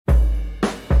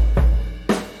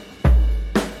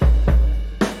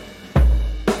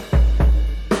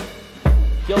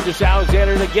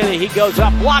Gilgeous-Alexander to Giddey. He goes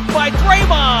up, blocked by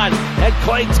Draymond. And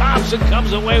Klay Thompson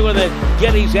comes away with it.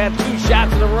 Giddey's had 2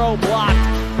 shots in a row blocked.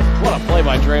 What a play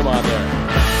by Draymond there.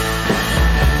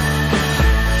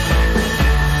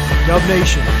 Dub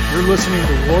Nation, you're listening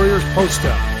to Warriors Post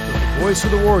Up with the voice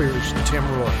of the Warriors, Tim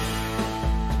Roy.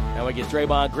 Now we get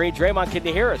Draymond Green. Draymond, can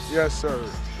you hear us? Yes, sir.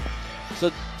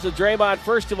 So Draymond,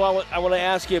 first of all, I want to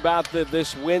ask you about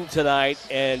this win tonight.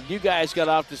 And you guys got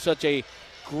off to such a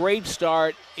great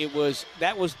start.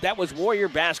 That was Warrior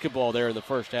basketball there in the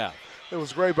first half. It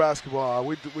was great basketball.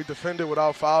 We defended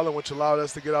without fouling, which allowed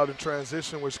us to get out in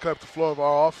transition, which kept the flow of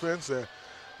our offense. And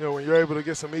when you're able to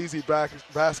get some easy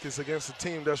baskets against a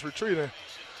team that's retreating,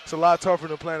 it's a lot tougher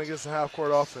than playing against a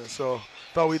half-court offense. So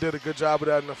thought we did a good job of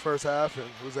that in the first half and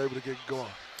was able to get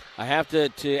going. I have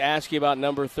to ask you about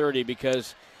number 30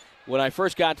 because when I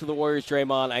first got to the Warriors,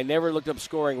 Draymond, I never looked up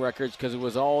scoring records because it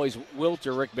was always Wilt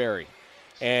or Rick Barry.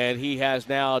 And he has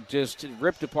now just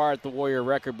ripped apart the Warrior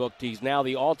record book. He's now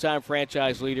the all-time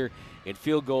franchise leader in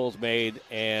field goals made,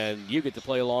 and you get to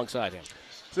play alongside him.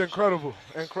 It's incredible.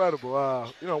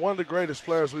 One of the greatest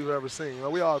players we've ever seen.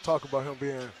 We all talk about him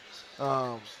being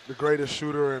the greatest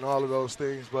shooter and all of those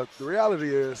things, but the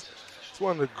reality is it's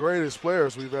one of the greatest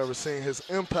players we've ever seen. His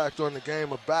impact on the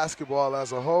game of basketball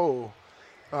as a whole,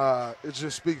 it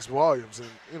just speaks volumes.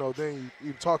 And, then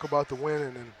you talk about the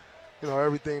winning and,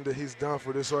 everything that he's done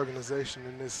for this organization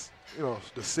and this,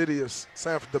 the city of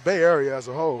Sanford, the Bay Area as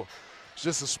a whole. It's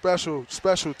just a special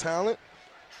talent,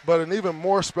 but an even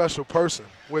more special person,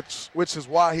 which is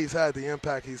why he's had the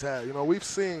impact he's had. We've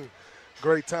seen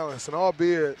great talents, and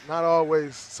albeit not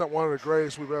always one of the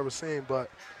greatest we've ever seen, but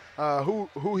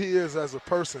who he is as a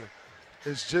person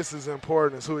is just as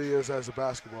important as who he is as a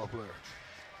basketball player.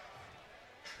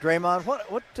 Draymond, what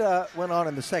went on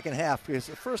in the second half? Because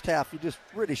the first half, you just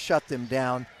really shut them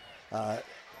down.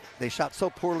 They shot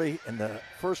so poorly in the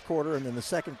first quarter, and then the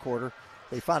second quarter,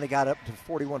 they finally got up to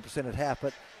 41% at half.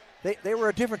 But they were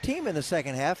a different team in the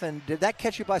second half, and did that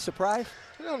catch you by surprise?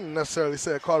 I don't necessarily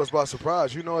say it caught us by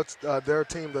surprise. It's their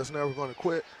team that's never going to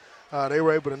quit. They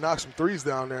were able to knock some threes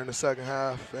down there in the second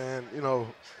half, and,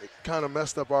 it kind of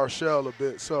messed up our shell a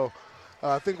bit. So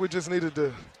I think we just needed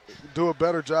to do a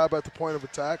better job at the point of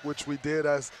attack, which we did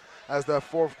as that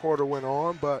fourth quarter went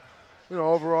on. But,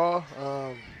 overall,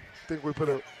 I think we put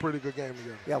a pretty good game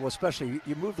together. Yeah, well, especially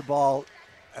you moved the ball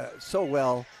so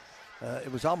well. It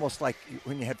was almost like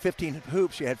when you had 15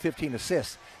 hoops, you had 15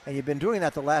 assists. And you've been doing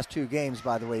that the last 2 games,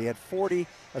 by the way. You had 40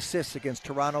 assists against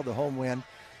Toronto, the home win.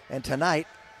 And tonight,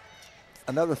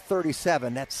 another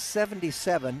 37. That's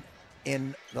 77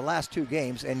 in the last 2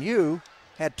 games. And you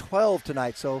had 12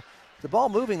 tonight. So the ball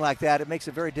moving like that, it makes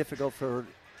it very difficult for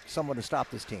someone to stop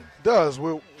this team. It does.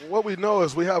 What we know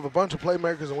is we have a bunch of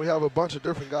playmakers and we have a bunch of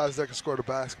different guys that can score the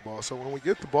basketball. So when we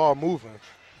get the ball moving,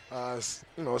 it's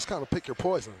kind of pick your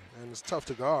poison, and it's tough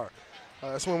to guard.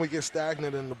 That's when we get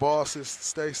stagnant and the ball just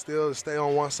stay still, stay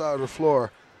on one side of the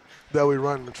floor, that we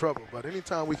run into trouble. But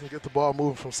anytime we can get the ball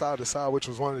moving from side to side, which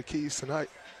was one of the keys tonight,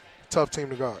 tough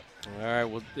team to guard. All right,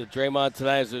 well, Draymond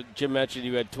tonight, as Jim mentioned,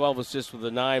 you had 12 assists with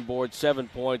the 9 boards, 7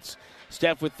 points.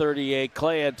 Steph with 38,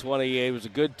 Klay had 28. It was a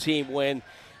good team win.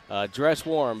 Dress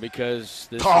warm because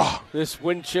this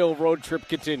wind chill road trip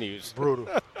continues. Brutal.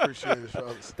 Appreciate it,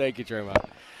 fellas. Thank you, Draymond.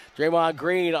 Draymond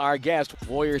Green, our guest.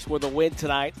 Warriors with a win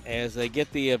tonight as they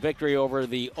get the victory over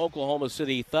the Oklahoma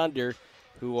City Thunder,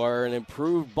 who are an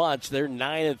improved bunch. They're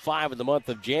 9-5 in the month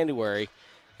of January,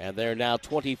 and they're now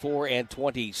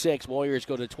 24-26. Warriors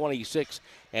go to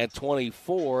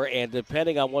 26-24, and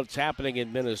depending on what's happening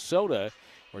in Minnesota,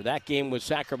 where that game with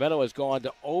Sacramento has gone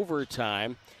to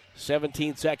overtime,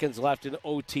 17 seconds left in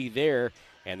OT there,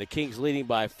 and the Kings leading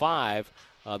by 5.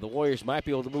 The Warriors might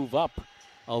be able to move up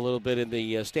a little bit in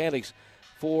the standings.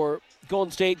 For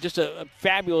Golden State, just a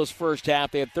fabulous first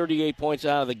half. They had 38 points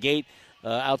out of the gate,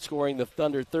 outscoring the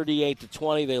Thunder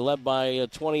 38-20. They led by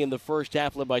 20 in the first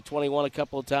half, led by 21 a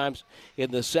couple of times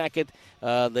in the second.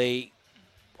 They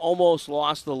almost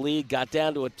lost the lead, got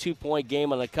down to a 2-point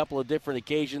game on a couple of different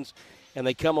occasions, and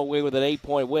they come away with an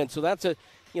 8-point win. So that's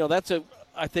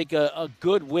I think a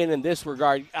good win in this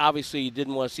regard. Obviously, you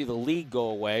didn't want to see the lead go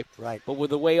away. Right. But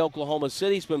with the way Oklahoma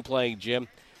City's been playing, Jim,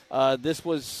 this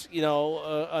was,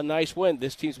 a nice win.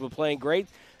 This team's been playing great.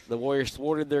 The Warriors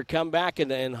thwarted their comeback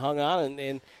and hung on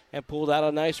and pulled out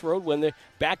a nice road win. They're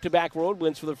back-to-back road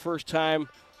wins for the first time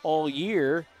all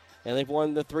year, and they've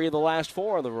won the 3 of the last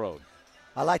 4 on the road.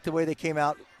 I like the way they came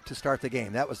out to start the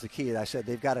game. That was the key. I said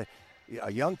they've got a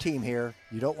young team here.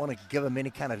 You don't want to give them any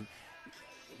kind of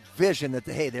vision that,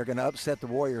 they're going to upset the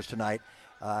Warriors tonight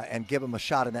and give them a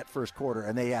shot in that first quarter,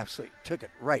 and they actually took it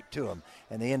right to them,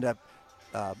 and they end up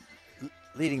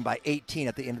leading by 18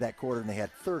 at the end of that quarter, and they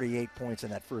had 38 points in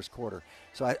that first quarter.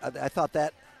 So I thought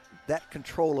that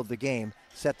control of the game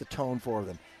set the tone for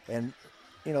them. And,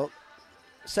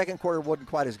 second quarter wasn't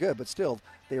quite as good, but still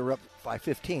they were up by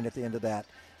 15 at the end of that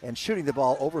and shooting the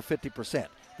ball over 50%.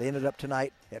 They ended up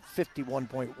tonight at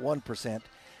 51.1%.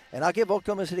 And I'll give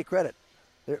Oklahoma City credit.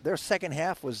 Their second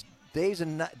half was day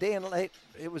and night.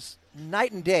 It was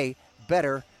night and day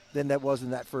better than that was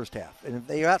in that first half. And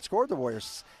they outscored the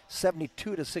Warriors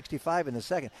 72-65 in the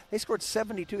second. They scored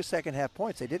 72 second half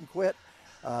points. They didn't quit.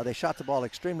 They shot the ball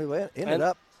extremely well.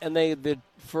 And they did,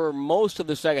 for most of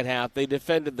the second half, they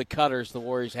defended the cutters the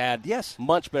Warriors had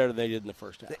much better than they did in the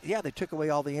first half. They took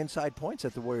away all the inside points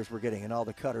that the Warriors were getting and all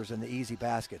the cutters and the easy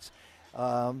baskets.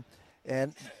 And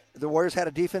the Warriors had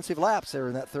a defensive lapse there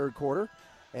in that third quarter,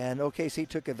 and OKC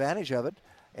took advantage of it.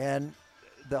 And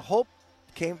the hope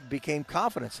became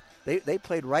confidence. They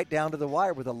played right down to the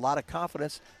wire with a lot of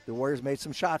confidence. The Warriors made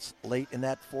some shots late in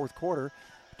that fourth quarter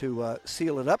to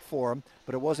seal it up for them,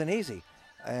 but it wasn't easy.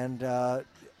 And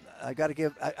I got to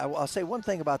give. I'll say one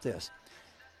thing about this.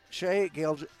 Shai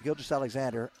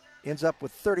Gilgeous-Alexander ends up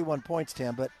with 31 points,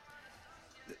 Tim. But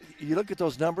you look at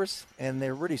those numbers, and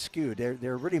they're really skewed.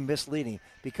 They're really misleading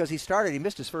because he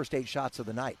missed his first 8 shots of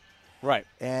the night. Right.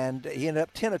 And he ended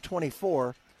up 10 of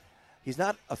 24. He's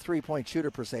not a three-point shooter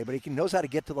per se, but he knows how to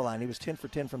get to the line. He was 10 for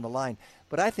 10 from the line.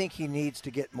 But I think he needs to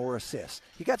get more assists.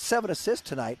 He got 7 assists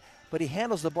tonight, but he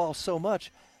handles the ball so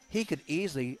much. He could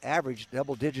easily average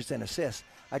double digits in assists.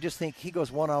 I just think he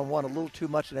goes one-on-one a little too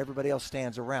much and everybody else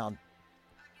stands around.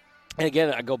 And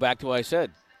again, I go back to what I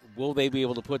said. Will they be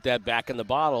able to put that back in the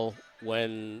bottle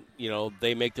when,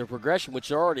 they make their progression, which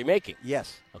they're already making?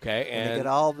 Yes. Okay. And they get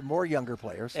all the more younger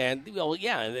players. And,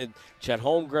 and Chet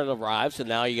Holmgren arrives, and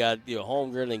now you got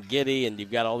Holmgren and Giddey, and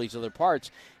you've got all these other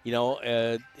parts.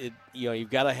 You've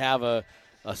got to have a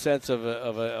sense of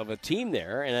a team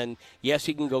there. And then, yes,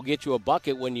 he can go get you a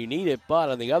bucket when you need it, but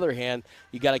on the other hand,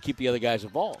 you got to keep the other guys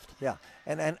involved. Yeah,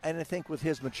 and I think with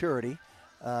his maturity,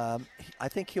 I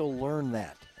think he'll learn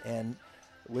that. And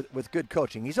with good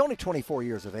coaching, he's only 24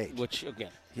 years of age. Which,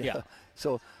 again,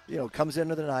 So, comes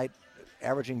into the night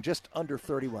averaging just under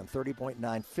 31,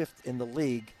 30.9, fifth in the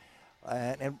league.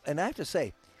 And I have to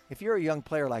say, if you're a young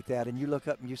player like that and you look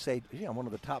up and you say, I'm one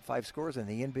of the top 5 scorers in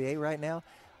the NBA right now,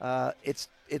 it's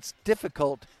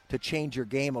difficult to change your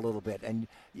game a little bit. And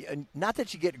not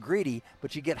that you get greedy,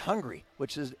 but you get hungry,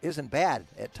 which isn't bad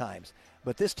at times.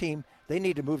 But this team, they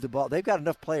need to move the ball. They've got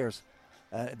enough players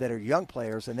that are young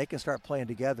players, and they can start playing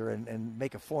together and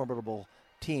make a formidable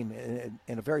team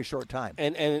in a very short time.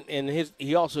 And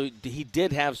he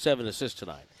did have 7 assists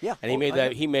tonight. Yeah, and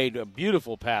he made a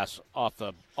beautiful pass off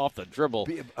the dribble.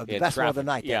 The best one of the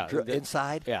night.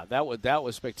 Inside. Yeah, that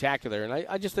was spectacular. And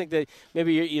I just think that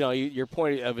maybe your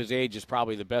point of his age is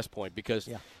probably the best point because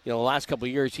the last couple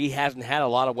of years he hasn't had a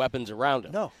lot of weapons around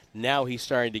him. No. Now he's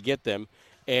starting to get them,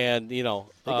 and they got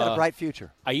a bright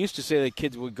future. I used to say that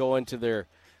kids would go into their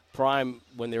prime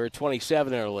when they were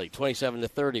 27 in the league, 27 to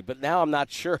 30. But now I'm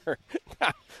not sure.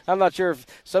 I'm not sure if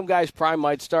some guys' prime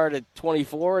might start at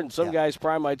 24 and some guys'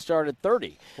 prime might start at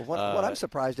 30. Well, what I'm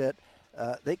surprised at,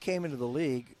 they came into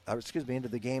into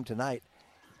the game tonight,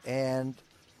 and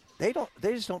they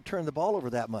just don't turn the ball over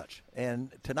that much. And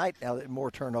tonight, now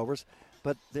more turnovers,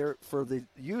 but for the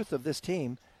youth of this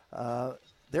team,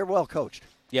 they're well coached.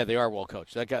 Yeah, they are well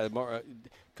coached. That guy,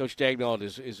 Coach Daigneault,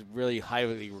 is really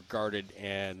highly regarded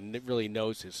and really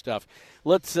knows his stuff.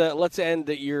 Let's end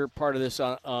your part of this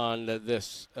on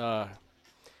this.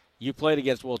 You played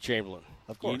against Wilt Chamberlain.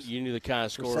 Of course. You knew the kind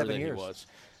of scorer that he was.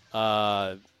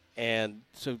 And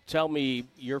so tell me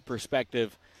your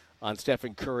perspective on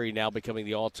Stephen Curry now becoming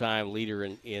the all-time leader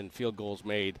in field goals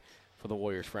made for the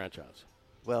Warriors franchise.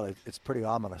 Well, it's pretty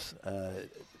ominous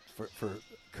for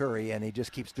Curry, and he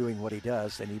just keeps doing what he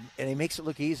does, and he makes it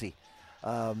look easy.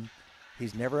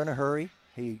 He's never in a hurry.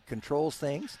 He controls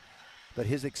things, but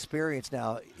his experience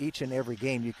now, each and every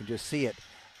game, you can just see it.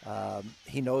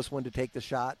 He knows when to take the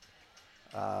shot.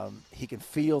 He can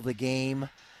feel the game,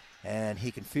 and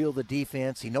he can feel the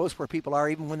defense. He knows where people are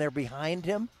even when they're behind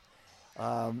him.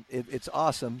 It's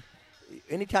awesome.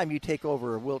 Anytime you take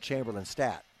over a Wilt Chamberlain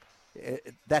stat,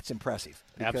 that's impressive.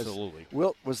 Absolutely.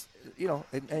 Wilt was,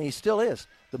 and he still is,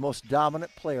 the most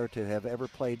dominant player to have ever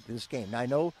played this game. Now, I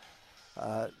know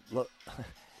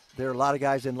there are a lot of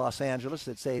guys in Los Angeles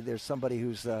that say there's somebody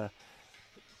who's,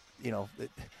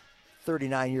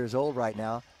 39 years old right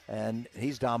now, and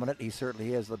he's dominant. He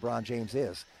certainly is. LeBron James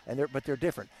is. But they're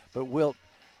different. But Wilt,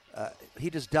 he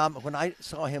just dominated. When I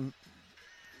saw him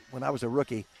when I was a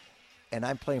rookie, and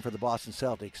I'm playing for the Boston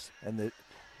Celtics, and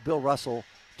Bill Russell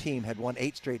team had won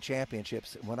 8 straight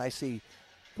championships. When I see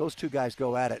those two guys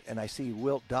go at it, and I see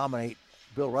Wilt dominate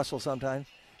Bill Russell sometimes,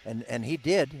 and he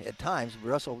did at times.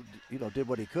 Russell, did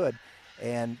what he could,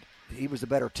 and he was a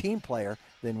better team player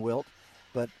than Wilt,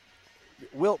 but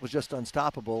Wilt was just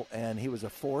unstoppable, and he was a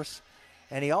force.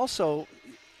 And he also,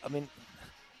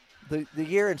 the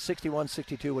year in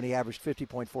 61-62 when he averaged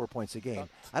 50.4 points a game,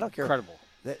 I don't care. Incredible.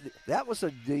 That was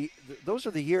those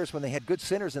are the years when they had good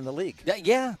centers in the league.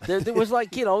 Yeah, there was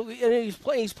like, and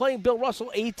he's playing Bill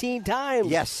Russell 18 times.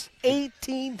 Yes.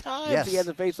 18 times Yes. he had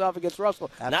to face off against Russell.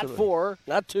 Absolutely. Not 4,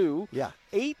 not 2. Yeah.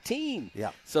 18.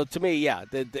 Yeah. So to me, yeah,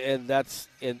 and that's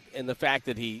and the fact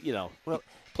that he, Well,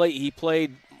 he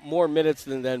played more minutes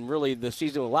than really the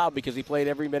season allowed because he played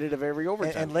every minute of every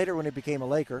overtime. And later when he became a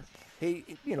Laker,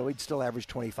 he'd still average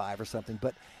 25 or something,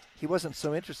 but he wasn't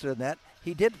so interested in that.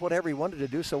 He did whatever he wanted to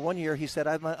do. So one year he said,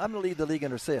 I'm going to lead the league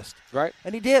in assists. Right.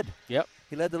 And he did. Yep.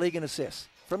 He led the league in assists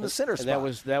from the center spot.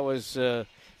 And that was the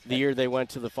year they went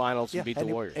to the finals and beat the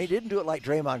Warriors. And he didn't do it like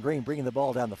Draymond Green, bringing the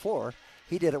ball down the floor.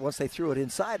 He did it once they threw it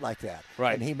inside like that.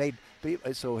 Right. And he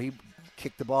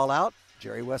kicked the ball out.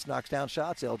 Jerry West knocks down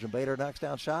shots. Elgin Bader knocks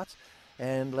down shots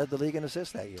and led the league in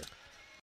assists that year.